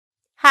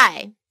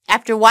Hi,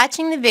 after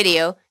watching the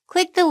video,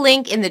 click the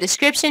link in the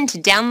description to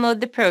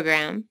download the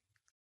program.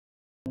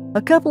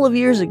 A couple of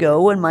years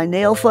ago, when my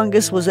nail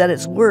fungus was at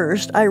its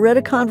worst, I read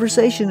a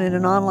conversation in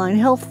an online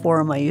health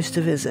forum I used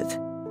to visit.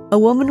 A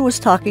woman was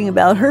talking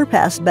about her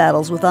past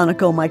battles with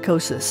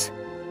onychomycosis.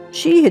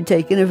 She had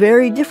taken a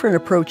very different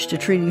approach to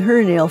treating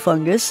her nail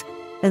fungus,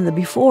 and the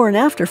before and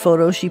after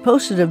photos she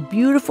posted of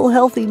beautiful,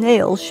 healthy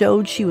nails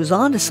showed she was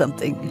onto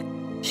something.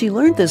 She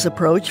learned this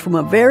approach from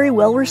a very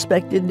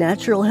well-respected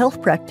natural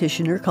health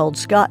practitioner called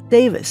Scott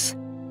Davis.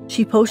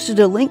 She posted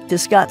a link to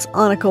Scott's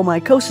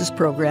onychomycosis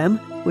program,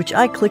 which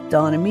I clicked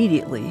on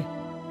immediately.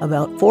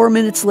 About 4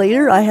 minutes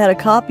later, I had a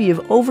copy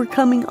of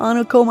Overcoming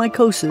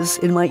Onychomycosis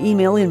in my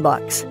email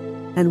inbox.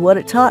 And what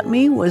it taught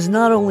me was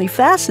not only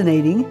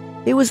fascinating,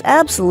 it was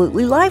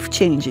absolutely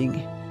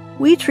life-changing.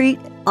 We treat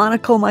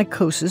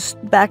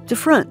onychomycosis back to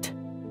front.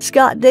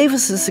 Scott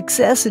Davis's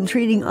success in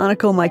treating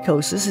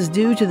onychomycosis is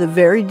due to the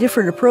very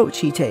different approach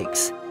he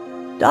takes.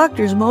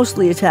 Doctors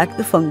mostly attack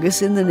the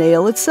fungus in the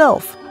nail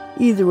itself,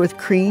 either with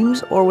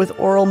creams or with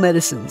oral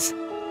medicines.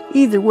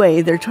 Either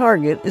way, their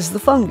target is the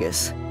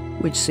fungus,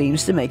 which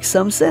seems to make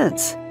some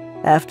sense.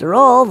 After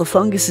all, the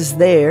fungus is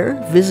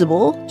there,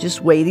 visible, just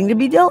waiting to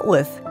be dealt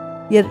with.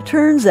 Yet it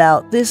turns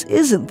out this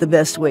isn't the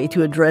best way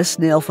to address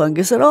nail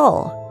fungus at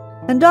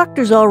all. And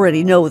doctors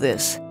already know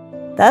this.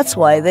 That's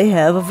why they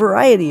have a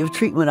variety of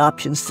treatment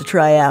options to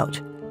try out,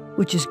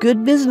 which is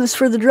good business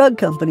for the drug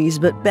companies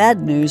but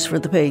bad news for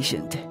the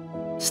patient.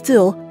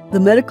 Still, the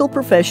medical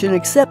profession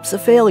accepts a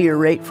failure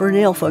rate for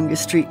nail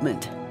fungus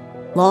treatment.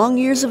 Long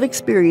years of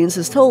experience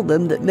has told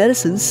them that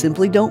medicines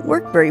simply don't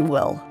work very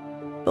well.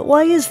 But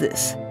why is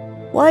this?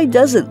 Why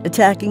doesn't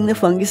attacking the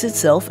fungus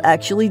itself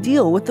actually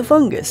deal with the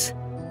fungus?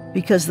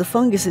 Because the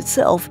fungus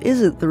itself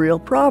isn't the real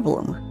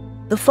problem.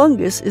 The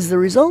fungus is the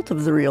result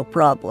of the real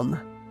problem.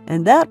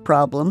 And that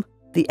problem,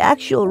 the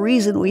actual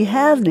reason we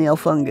have nail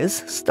fungus,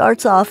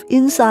 starts off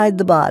inside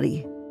the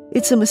body.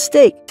 It's a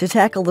mistake to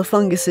tackle the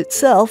fungus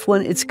itself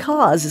when its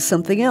cause is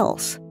something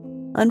else.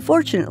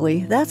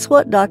 Unfortunately, that's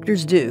what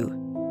doctors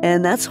do.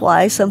 And that's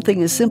why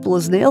something as simple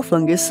as nail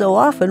fungus so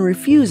often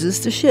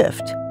refuses to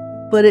shift.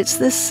 But it's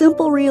this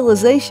simple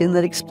realization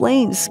that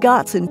explains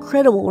Scott's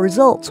incredible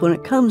results when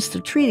it comes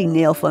to treating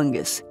nail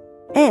fungus.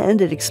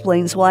 And it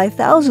explains why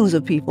thousands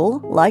of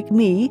people, like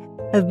me,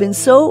 have been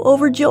so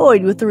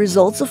overjoyed with the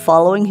results of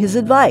following his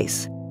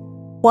advice.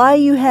 Why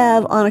you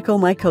have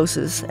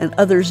onychomycosis and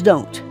others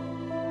don't.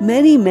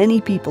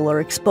 Many people are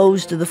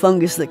exposed to the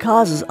fungus that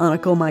causes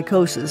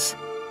onychomycosis,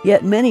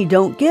 yet many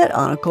don't get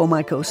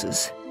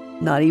onychomycosis.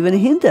 Not even a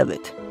hint of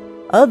it.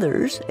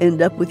 Others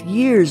end up with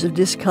years of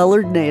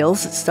discolored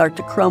nails that start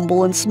to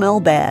crumble and smell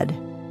bad.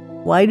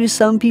 Why do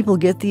some people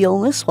get the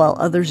illness while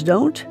others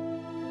don't?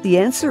 The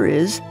answer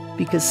is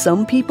because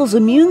some people's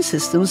immune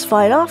systems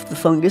fight off the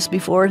fungus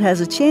before it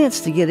has a chance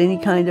to get any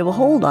kind of a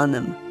hold on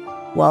them.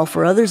 While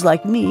for others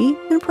like me,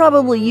 and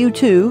probably you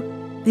too,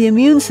 the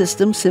immune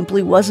system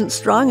simply wasn't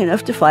strong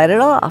enough to fight it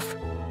off.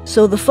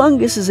 So the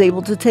fungus is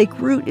able to take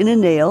root in a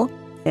nail,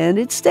 and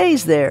it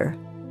stays there,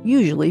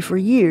 usually for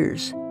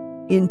years.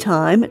 In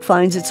time, it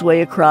finds its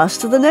way across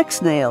to the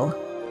next nail,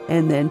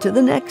 and then to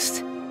the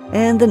next,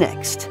 and the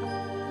next.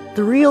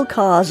 The real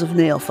cause of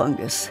nail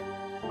fungus.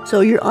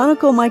 So your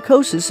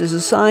onychomycosis is a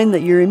sign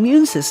that your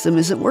immune system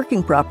isn't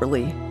working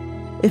properly.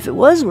 If it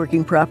was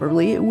working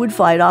properly, it would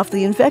fight off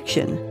the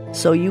infection,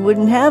 so you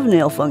wouldn't have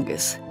nail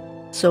fungus.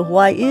 So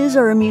why is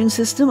our immune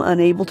system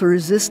unable to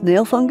resist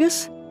nail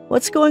fungus?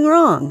 What's going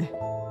wrong?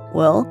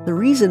 Well, the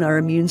reason our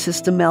immune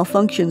system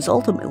malfunctions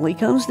ultimately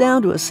comes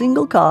down to a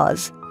single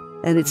cause,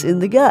 and it's in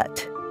the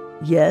gut.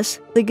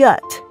 Yes, the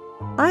gut.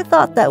 I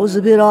thought that was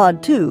a bit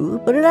odd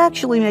too, but it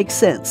actually makes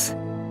sense.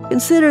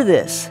 Consider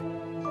this.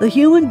 The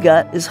human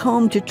gut is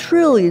home to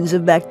trillions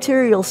of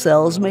bacterial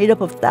cells made up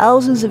of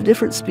thousands of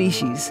different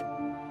species.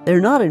 They're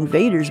not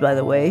invaders, by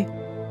the way.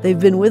 They've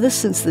been with us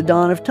since the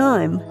dawn of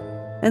time.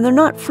 And they're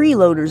not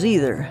freeloaders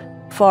either.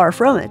 Far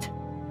from it.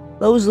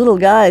 Those little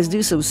guys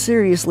do some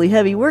seriously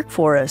heavy work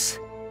for us.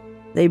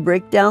 They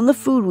break down the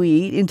food we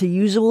eat into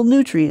usable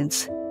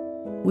nutrients.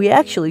 We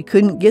actually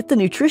couldn't get the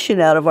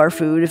nutrition out of our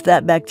food if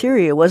that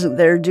bacteria wasn't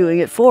there doing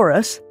it for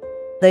us.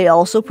 They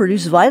also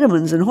produce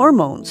vitamins and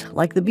hormones,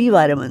 like the B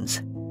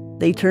vitamins.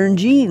 They turn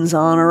genes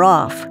on or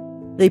off.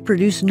 They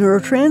produce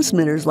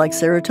neurotransmitters like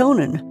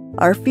serotonin,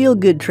 our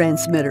feel-good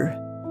transmitter.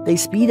 They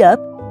speed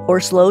up, or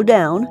slow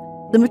down,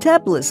 the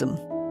metabolism,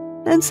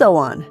 and so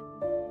on.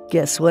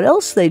 Guess what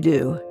else they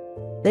do?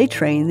 They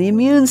train the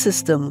immune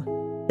system.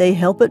 They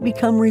help it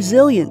become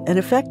resilient and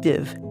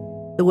effective.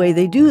 The way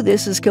they do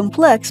this is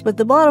complex, but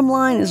the bottom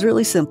line is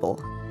really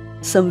simple.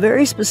 Some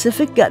very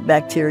specific gut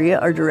bacteria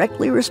are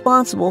directly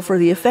responsible for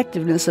the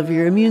effectiveness of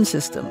your immune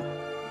system.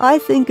 I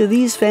think of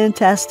these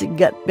fantastic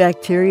gut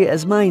bacteria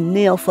as my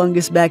nail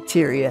fungus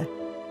bacteria.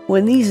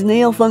 When these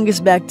nail fungus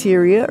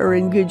bacteria are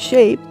in good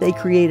shape, they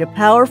create a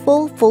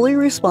powerful, fully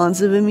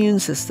responsive immune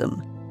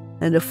system.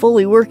 And a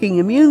fully working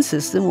immune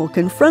system will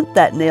confront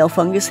that nail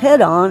fungus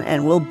head-on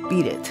and will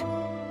beat it.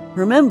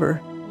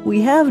 Remember,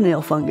 We have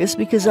nail fungus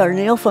because our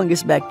nail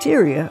fungus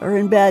bacteria are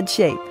in bad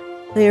shape.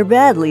 They are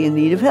badly in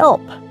need of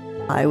help.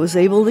 I was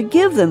able to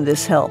give them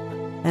this help,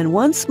 and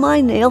once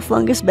my nail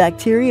fungus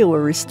bacteria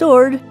were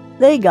restored,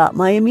 they got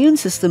my immune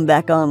system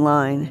back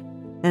online.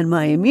 And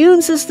my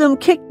immune system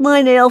kicked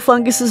my nail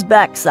fungus's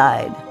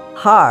backside,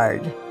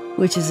 hard,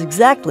 which is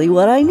exactly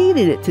what I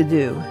needed it to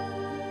do.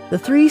 The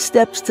 3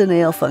 steps to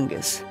nail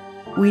fungus.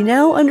 We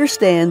now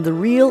understand the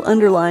real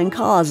underlying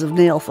cause of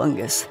nail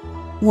fungus.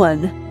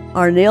 1.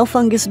 Our nail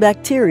fungus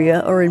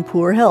bacteria are in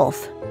poor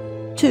health.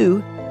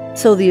 2.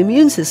 So the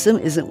immune system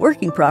isn't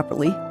working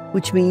properly,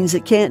 which means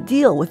it can't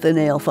deal with the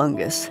nail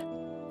fungus.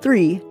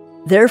 3.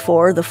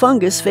 Therefore, the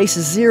fungus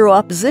faces zero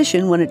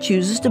opposition when it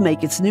chooses to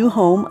make its new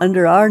home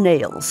under our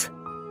nails.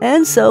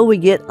 And so we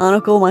get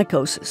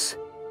onychomycosis.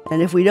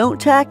 And if we don't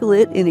tackle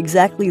it in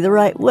exactly the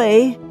right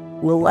way,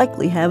 we'll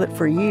likely have it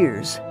for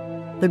years.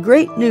 The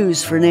great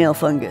news for nail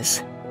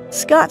fungus.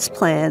 Scott's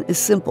plan is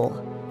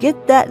simple.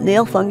 Get that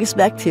nail fungus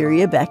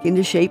bacteria back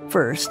into shape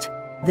first.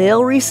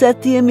 They'll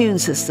reset the immune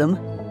system,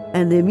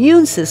 and the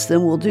immune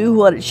system will do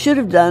what it should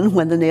have done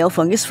when the nail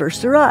fungus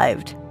first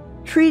arrived.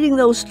 Treating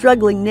those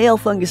struggling nail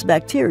fungus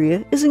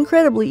bacteria is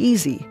incredibly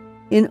easy.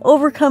 In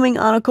Overcoming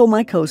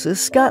Onychomycosis,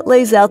 Scott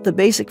lays out the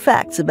basic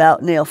facts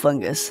about nail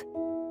fungus.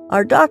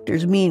 Our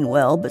doctors mean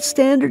well, but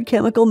standard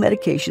chemical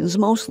medications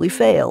mostly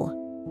fail.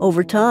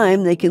 Over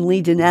time, they can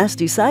lead to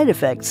nasty side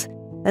effects,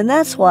 and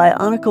that's why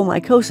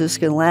onychomycosis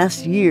can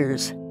last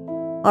years.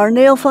 Our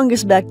nail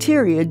fungus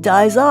bacteria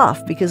dies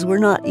off because we're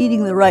not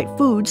eating the right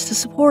foods to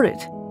support it.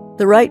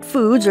 The right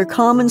foods are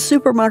common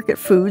supermarket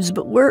foods,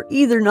 but we're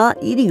either not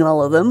eating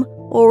all of them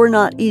or we're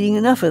not eating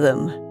enough of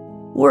them.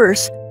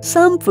 Worse,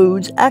 some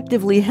foods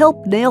actively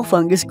help nail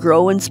fungus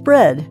grow and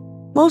spread.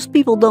 Most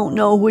people don't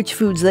know which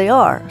foods they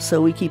are,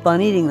 so we keep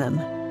on eating them.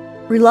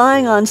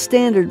 Relying on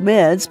standard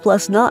meds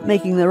plus not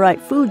making the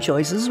right food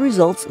choices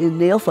results in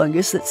nail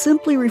fungus that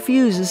simply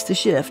refuses to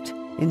shift.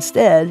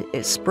 Instead,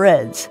 it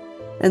spreads.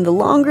 And the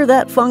longer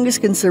that fungus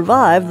can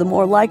survive, the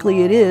more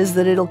likely it is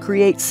that it'll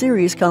create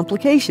serious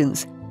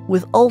complications,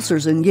 with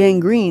ulcers and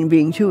gangrene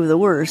being 2 of the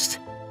worst,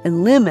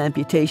 and limb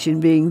amputation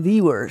being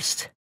the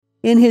worst.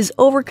 In his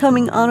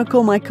Overcoming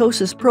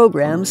Onychomycosis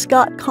program,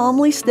 Scott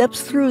calmly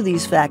steps through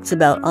these facts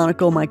about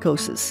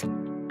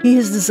onychomycosis. He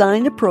has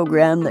designed a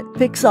program that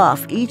picks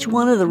off each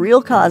one of the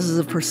real causes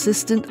of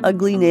persistent,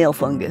 ugly nail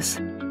fungus.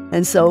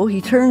 And so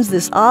he turns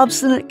this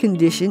obstinate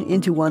condition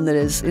into one that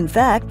is, in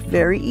fact,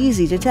 very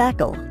easy to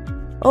tackle.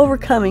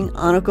 Overcoming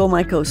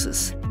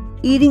Onychomycosis.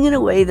 Eating in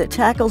a way that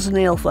tackles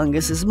nail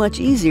fungus is much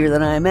easier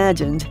than I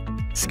imagined.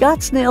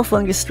 Scott's nail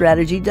fungus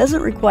strategy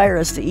doesn't require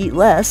us to eat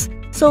less,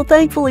 so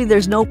thankfully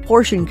there's no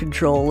portion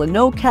control and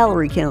no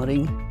calorie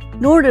counting.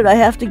 Nor did I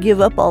have to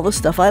give up all the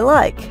stuff I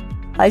like.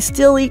 I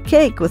still eat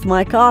cake with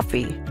my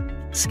coffee.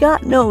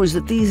 Scott knows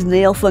that these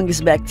nail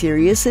fungus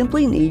bacteria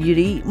simply need you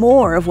to eat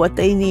more of what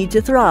they need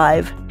to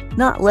thrive,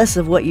 not less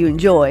of what you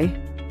enjoy.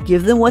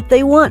 Give them what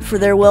they want for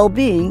their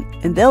well-being,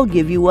 and they'll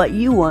give you what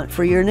you want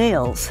for your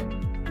nails.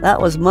 That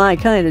was my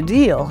kind of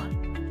deal.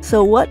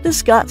 So what does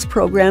Scott's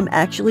program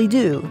actually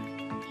do?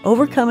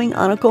 Overcoming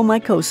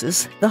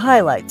Onychomycosis, the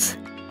highlights.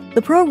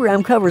 The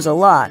program covers a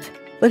lot,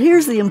 but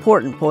here's the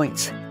important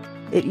points.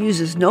 It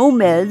uses no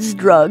meds,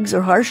 drugs,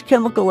 or harsh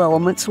chemical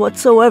elements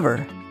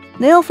whatsoever.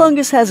 Nail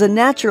fungus has a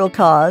natural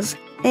cause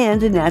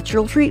and a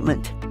natural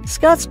treatment.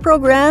 Scott's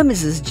program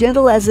is as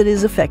gentle as it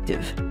is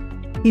effective.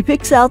 He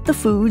picks out the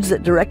foods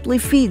that directly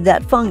feed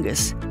that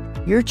fungus.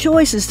 Your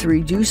choice is to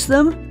reduce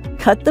them,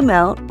 cut them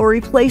out, or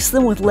replace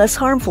them with less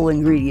harmful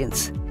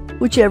ingredients.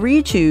 Whichever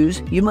you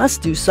choose, you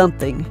must do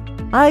something.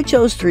 I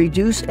chose to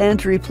reduce and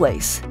to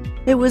replace.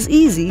 It was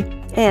easy,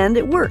 and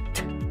it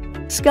worked.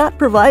 Scott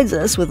provides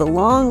us with a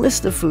long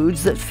list of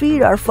foods that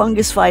feed our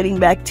fungus-fighting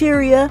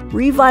bacteria,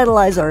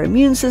 revitalize our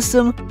immune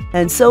system,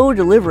 and so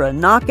deliver a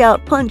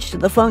knockout punch to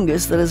the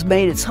fungus that has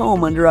made its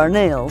home under our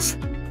nails.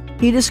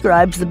 He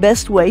describes the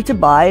best way to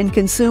buy and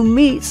consume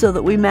meat so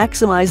that we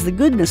maximize the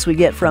goodness we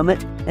get from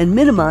it and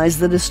minimize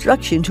the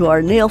destruction to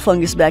our nail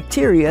fungus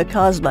bacteria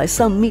caused by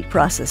some meat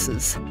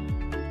processes.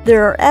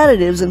 There are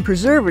additives and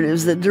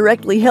preservatives that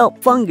directly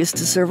help fungus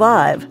to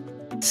survive.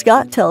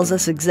 Scott tells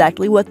us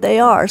exactly what they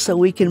are so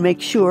we can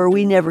make sure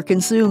we never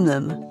consume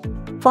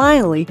them.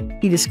 Finally,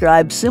 he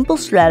describes simple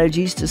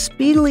strategies to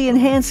speedily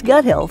enhance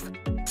gut health,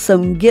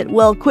 some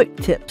get-well-quick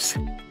tips.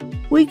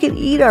 We can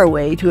eat our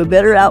way to a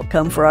better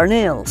outcome for our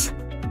nails.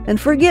 And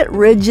forget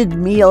rigid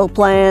meal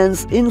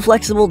plans,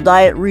 inflexible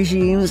diet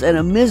regimes, and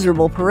a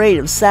miserable parade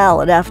of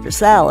salad after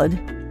salad.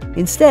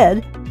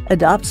 Instead,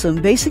 adopt some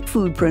basic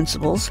food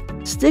principles,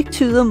 stick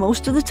to them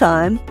most of the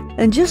time,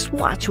 and just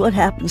watch what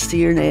happens to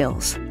your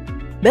nails.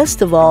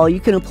 Best of all, you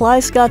can apply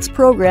Scott's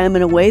program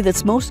in a way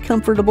that's most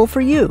comfortable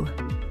for you.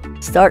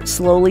 Start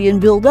slowly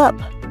and build up,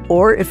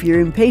 or if you're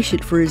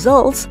impatient for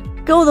results,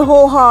 go the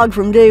whole hog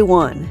from day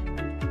one.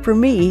 For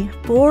me,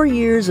 4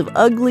 years of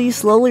ugly,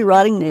 slowly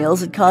rotting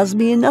nails had caused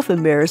me enough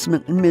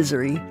embarrassment and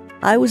misery.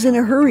 I was in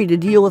a hurry to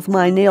deal with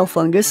my nail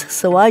fungus,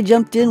 so I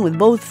jumped in with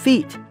both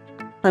feet.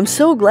 I'm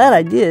so glad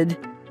I did.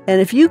 And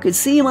if you could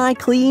see my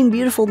clean,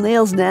 beautiful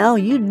nails now,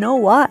 you'd know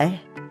why.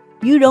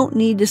 You don't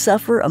need to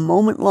suffer a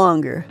moment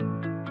longer.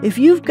 If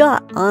you've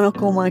got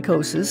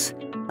onychomycosis,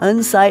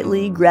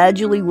 unsightly,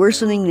 gradually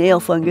worsening nail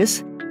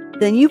fungus,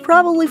 then you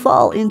probably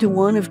fall into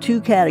one of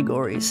two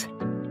categories.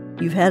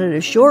 You've had it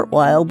a short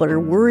while but are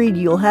worried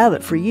you'll have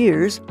it for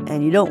years,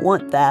 and you don't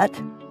want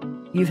that.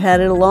 You've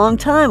had it a long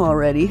time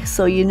already,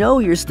 so you know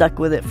you're stuck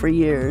with it for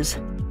years.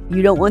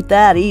 You don't want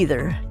that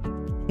either.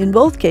 In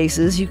both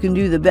cases, you can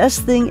do the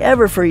best thing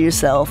ever for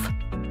yourself.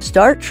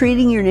 Start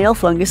treating your nail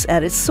fungus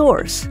at its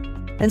source.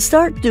 And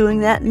start doing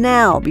that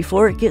now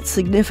before it gets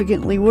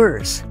significantly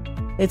worse.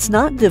 It's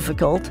not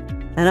difficult,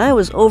 and I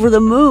was over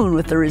the moon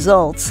with the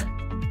results.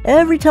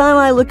 Every time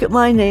I look at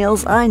my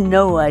nails, I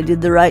know I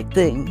did the right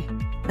thing.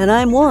 And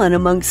I'm one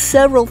among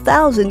several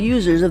thousand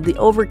users of the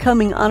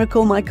Overcoming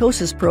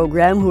Onychomycosis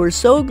program who are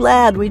so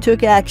glad we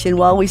took action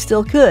while we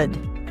still could.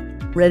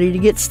 Ready to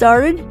get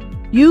started?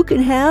 You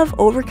can have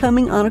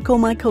Overcoming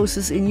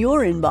Onychomycosis in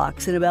your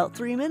inbox in about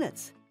 3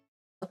 minutes.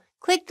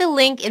 Click the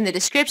link in the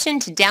description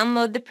to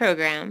download the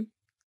program.